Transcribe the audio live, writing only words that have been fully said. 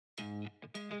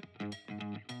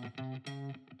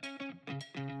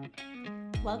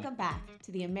Welcome back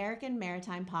to the American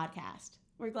Maritime Podcast.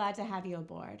 We're glad to have you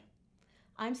aboard.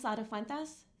 I'm Sada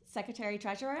Fuentes,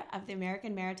 Secretary-Treasurer of the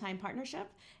American Maritime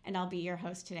Partnership, and I'll be your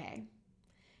host today.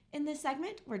 In this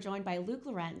segment, we're joined by Luke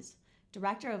Lorenz,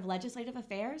 Director of Legislative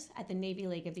Affairs at the Navy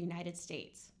League of the United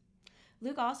States.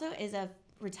 Luke also is a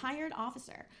retired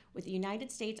officer with the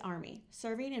United States Army,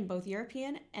 serving in both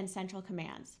European and Central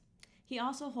Commands. He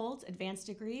also holds advanced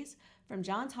degrees from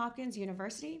Johns Hopkins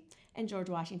University and George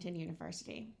Washington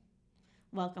University.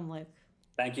 Welcome, Luke.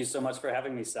 Thank you so much for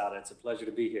having me, Sada. It's a pleasure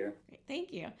to be here. Great,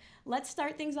 thank you. Let's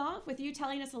start things off with you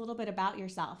telling us a little bit about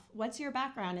yourself. What's your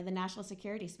background in the national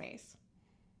security space?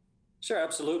 Sure,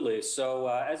 absolutely. So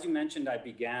as you mentioned, I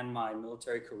began my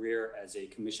military career as a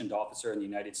commissioned officer in the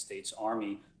United States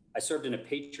Army. I served in a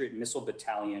Patriot missile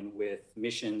battalion with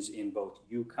missions in both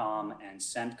EUCOM and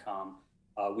CENTCOM.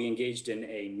 We engaged in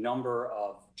a number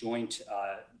of joint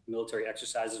military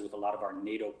exercises with a lot of our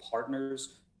NATO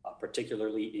partners,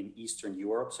 particularly in Eastern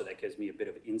Europe. So that gives me a bit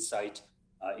of insight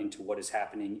into what is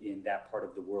happening in that part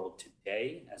of the world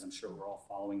today, as I'm sure we're all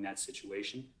following that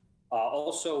situation.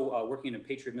 Also, working in a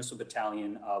Patriot missile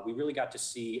battalion, we really got to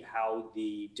see how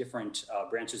the different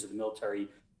branches of the military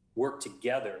work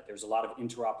together. There's a lot of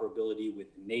interoperability with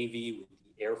the Navy, with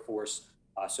the Air Force.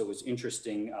 So it was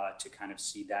interesting to kind of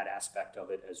see that aspect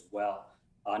of it as well.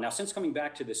 Now, since coming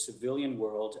back to the civilian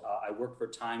world, I worked for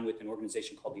a time with an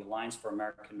organization called the Alliance for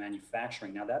American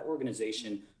Manufacturing. Now, that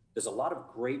organization does a lot of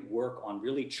great work on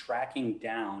really tracking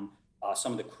down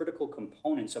some of the critical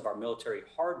components of our military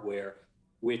hardware,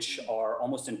 which are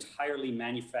almost entirely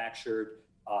manufactured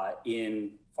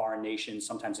in foreign nations,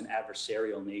 sometimes in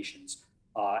adversarial nations.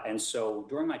 And so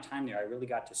during my time there, I really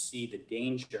got to see the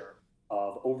danger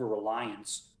of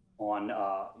over-reliance on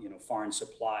foreign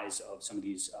supplies of some of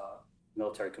these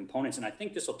military components. And I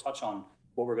think this will touch on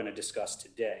what we're going to discuss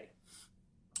today.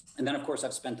 And then, of course,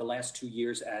 I've spent the last 2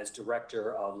 years as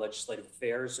Director of Legislative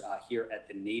Affairs here at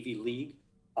the Navy League.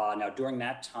 Now, during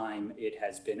that time, it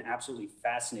has been absolutely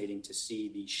fascinating to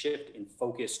see the shift in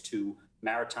focus to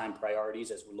maritime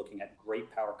priorities as we're looking at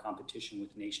great power competition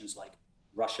with nations like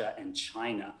Russia and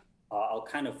China. I'll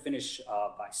kind of finish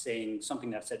by saying something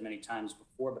that I've said many times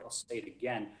before, but I'll say it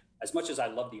again. As much as I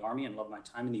love the Army and love my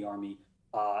time in the Army,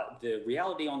 the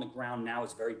reality on the ground now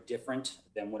is very different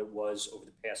than what it was over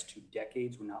the past 2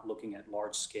 decades. We're not looking at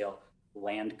large-scale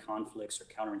land conflicts or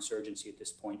counterinsurgency at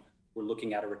this point. We're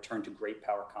looking at a return to great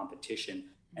power competition,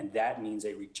 and that means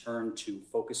a return to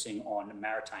focusing on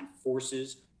maritime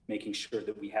forces, making sure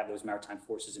that we have those maritime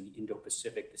forces in the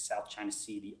Indo-Pacific, the South China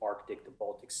Sea, the Arctic, the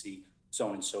Baltic Sea, so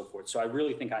on and so forth. So I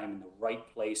really think I am in the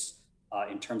right place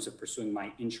in terms of pursuing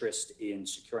my interest in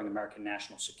securing American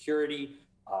national security,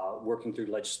 working through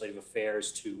legislative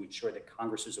affairs to ensure that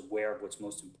Congress is aware of what's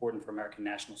most important for American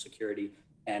national security.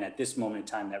 And at this moment in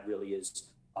time, that really is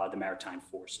the maritime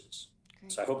forces.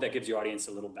 Great. So I hope that gives your audience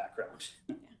a little background.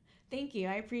 Yeah. Thank you.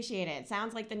 I appreciate it. It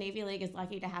sounds like the Navy League is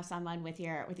lucky to have someone with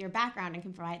your background and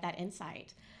can provide that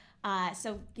insight.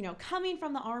 So, coming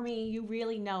from the Army, you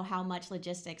really know how much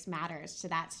logistics matters to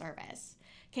that service.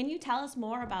 Can you tell us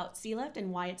more about SEALIFT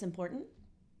and why it's important?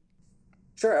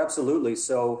 Sure, absolutely.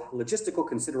 So logistical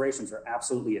considerations are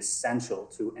absolutely essential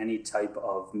to any type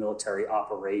of military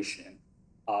operation.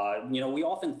 We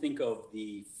often think of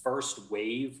the first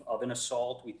wave of an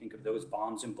assault. We think of those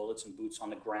bombs and bullets and boots on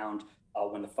the ground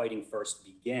when the fighting first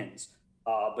begins.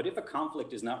 But if a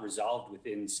conflict is not resolved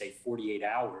within, say, 48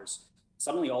 hours,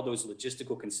 suddenly all those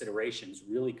logistical considerations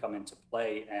really come into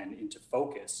play and into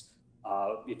focus.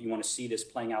 If you want to see this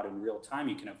playing out in real time,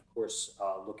 you can, of course,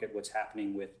 look at what's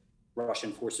happening with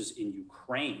Russian forces in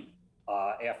Ukraine.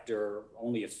 After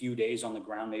only a few days on the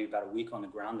ground, maybe about a week on the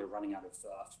ground,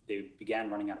 they began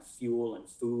running out of fuel and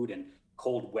food and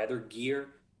cold weather gear.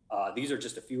 These are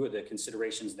just a few of the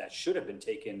considerations that should have been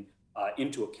taken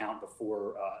into account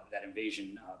before that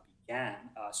invasion began.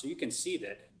 So you can see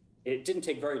that it didn't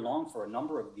take very long for a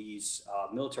number of these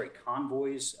military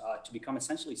convoys to become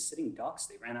essentially sitting ducks.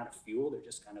 They ran out of fuel. They're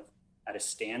just kind of at a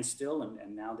standstill,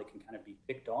 and now they can kind of be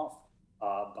picked off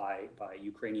by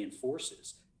Ukrainian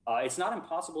forces. It's not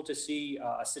impossible to see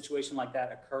a situation like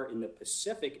that occur in the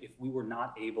Pacific if we were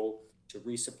not able to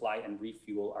resupply and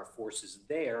refuel our forces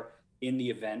there in the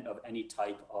event of any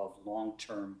type of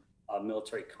long-term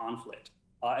military conflict.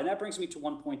 And that brings me to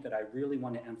one point that I really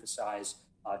want to emphasize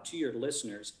to your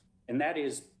listeners, and that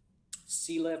is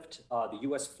SEALIFT, the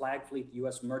U.S. Flag Fleet, the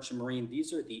U.S. Merchant Marine.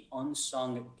 These are the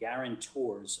unsung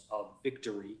guarantors of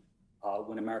victory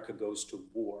when America goes to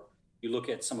war. You look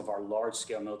at some of our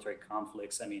large-scale military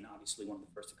conflicts. I mean, obviously, one of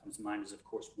the first that comes to mind is, of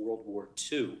course, World War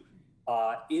II.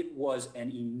 It was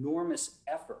an enormous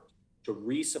effort to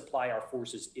resupply our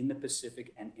forces in the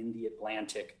Pacific and in the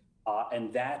Atlantic.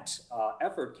 And that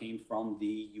effort came from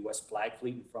the U.S. Flag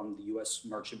Fleet and from the U.S.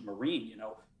 Merchant Marine. You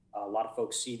know, a lot of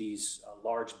folks see these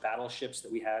large battleships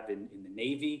that we have in the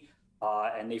Navy,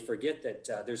 and they forget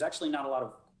that there's actually not a lot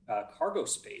of cargo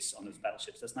space on those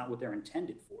battleships. That's not what they're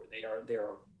intended for. They're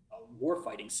a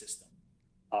warfighting system.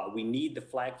 We need the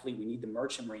Flag Fleet, we need the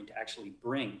Merchant Marine to actually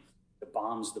bring the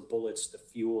bombs, the bullets, the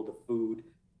fuel, the food,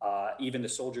 even the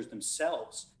soldiers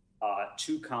themselves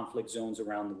to conflict zones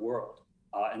around the world.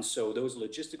 And so those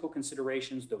logistical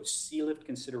considerations, those sea lift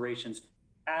considerations,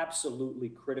 absolutely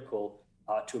critical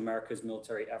to America's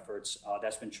military efforts.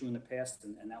 That's been true in the past,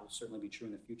 and that will certainly be true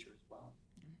in the future as well.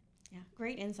 Yeah,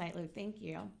 great insight, Luke. Thank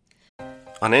you.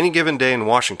 On any given day in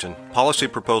Washington, policy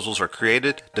proposals are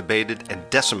created, debated, and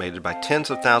decimated by tens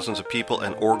of thousands of people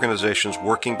and organizations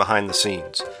working behind the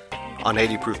scenes. On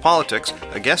 80 Proof Politics,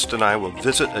 a guest and I will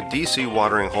visit a D.C.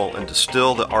 watering hole and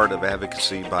distill the art of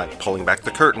advocacy by pulling back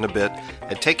the curtain a bit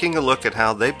and taking a look at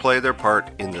how they play their part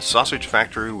in the sausage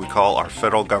factory we call our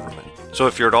federal government. So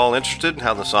if you're at all interested in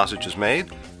how the sausage is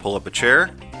made, pull up a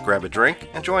chair, grab a drink,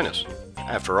 and join us.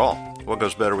 After all, what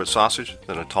goes better with sausage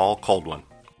than a tall, cold one?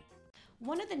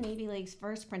 One of the Navy League's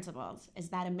first principles is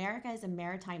that America is a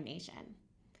maritime nation.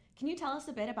 Can you tell us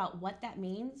a bit about what that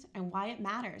means and why it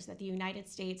matters that the United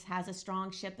States has a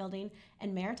strong shipbuilding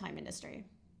and maritime industry?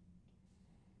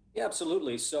 Yeah,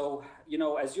 absolutely. So, you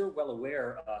know, as you're well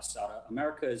aware, Sada,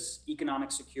 America's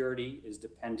economic security is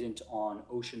dependent on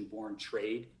ocean-borne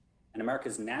trade, and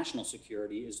America's national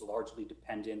security is largely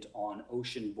dependent on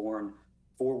ocean-borne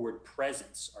forward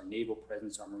presence, our naval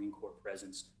presence, our Marine Corps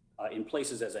presence, in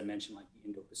places, as I mentioned, like the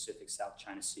Indo-Pacific, South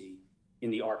China Sea,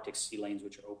 in the Arctic sea lanes,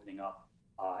 which are opening up,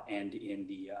 and in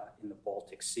the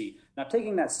Baltic Sea. Now,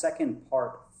 taking that second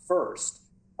part first,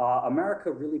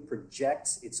 America really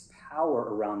projects its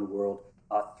power around the world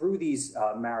through these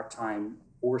maritime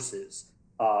forces.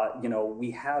 You know, we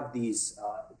have these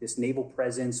this naval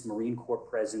presence, Marine Corps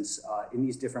presence in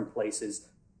these different places,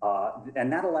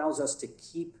 and that allows us to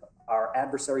keep our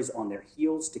adversaries on their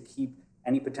heels, to keep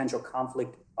any potential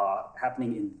conflict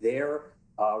happening in their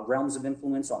realms of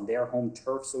influence, on their home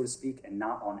turf, so to speak, and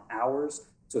not on ours.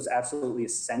 So it's absolutely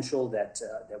essential that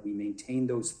we maintain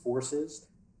those forces.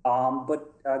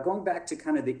 But going back to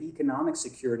kind of the economic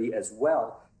security as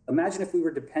well, imagine if we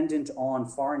were dependent on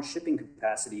foreign shipping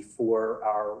capacity for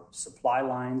our supply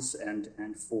lines and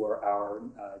for our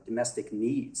domestic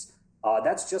needs.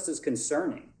 That's just as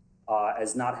concerning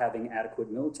as not having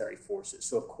adequate military forces.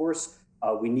 So of course,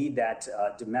 we need that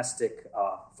domestic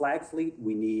flag fleet.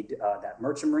 We need that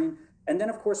merchant marine. And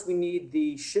then, of course, we need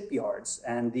the shipyards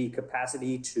and the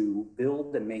capacity to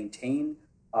build and maintain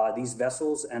these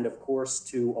vessels. And, of course,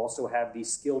 to also have the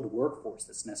skilled workforce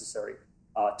that's necessary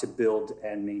to build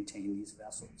and maintain these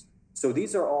vessels. So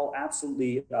these are all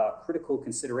absolutely critical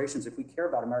considerations. If we care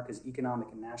about America's economic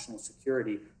and national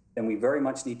security, then we very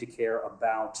much need to care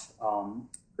about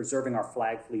preserving our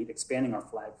flag fleet, expanding our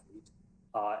flag fleet,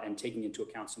 and taking into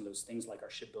account some of those things like our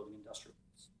shipbuilding industrial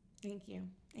base. Thank you.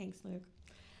 Thanks, Luke.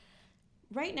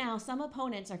 Right now, some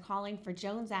opponents are calling for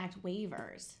Jones Act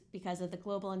waivers because of the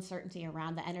global uncertainty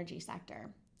around the energy sector.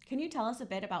 Can you tell us a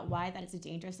bit about why that is a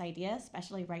dangerous idea,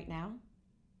 especially right now?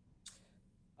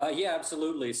 Yeah,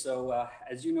 absolutely. So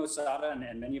as you know, Sada,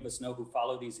 and many of us know who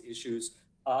follow these issues,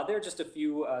 there are just a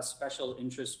few special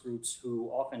interest groups who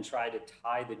often try to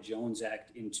tie the Jones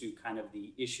Act into kind of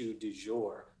the issue du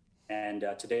jour. And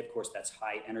today, of course, that's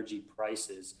high energy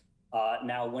prices.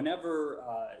 Now, whenever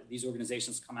these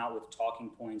organizations come out with talking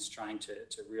points trying to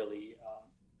really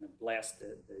blast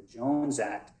the Jones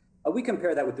Act, we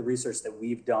compare that with the research that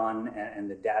we've done and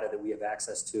the data that we have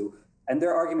access to, and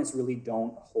their arguments really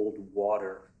don't hold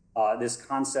water. This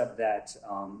concept that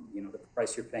the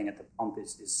price you're paying at the pump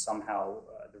is somehow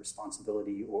the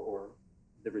responsibility or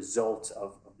the result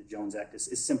of the Jones Act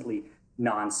is simply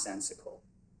nonsensical.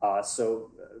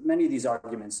 So many of these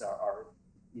arguments are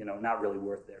not really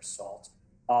worth their salt.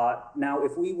 Now,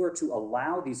 if we were to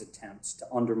allow these attempts to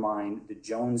undermine the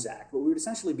Jones Act, what we would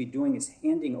essentially be doing is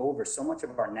handing over so much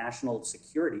of our national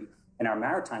security and our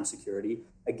maritime security,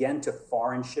 again, to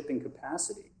foreign shipping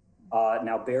capacity.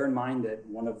 Now, bear in mind that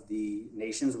one of the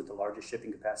nations with the largest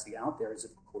shipping capacity out there is,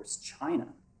 of course, China.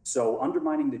 So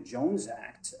undermining the Jones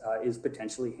Act is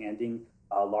potentially handing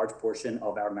a large portion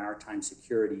of our maritime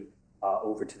security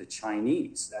over to the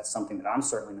Chinese. That's something that I'm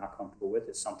certainly not comfortable with.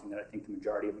 It's something that I think the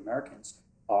majority of Americans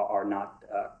are not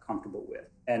comfortable with.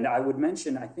 And I would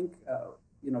mention, I think,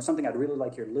 something I'd really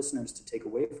like your listeners to take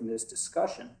away from this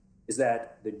discussion is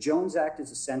that the Jones Act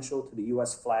is essential to the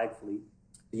U.S. flag fleet.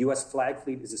 The U.S. flag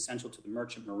fleet is essential to the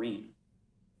merchant marine.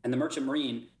 And the Merchant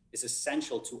Marine is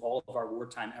essential to all of our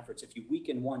wartime efforts. If you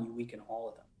weaken one, you weaken all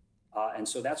of them. And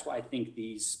so that's why I think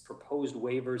these proposed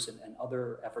waivers and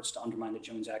other efforts to undermine the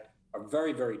Jones Act are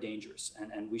very, very dangerous,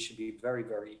 and we should be very,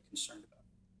 very concerned about it.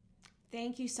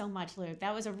 Thank you so much, Luke.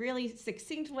 That was a really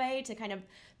succinct way to kind of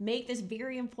make this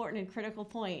very important and critical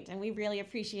point. And we really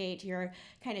appreciate your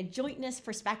kind of jointness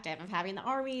perspective of having the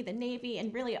Army, the Navy,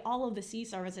 and really all of the sea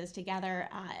services together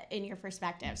in your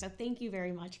perspective. So thank you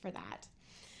very much for that.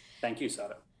 Thank you,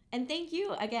 Sada. And thank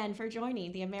you again for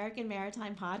joining the American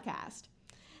Maritime Podcast.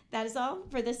 That is all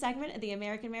for this segment of the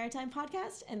American Maritime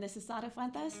Podcast, and this is Sada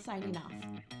Fuentes signing off.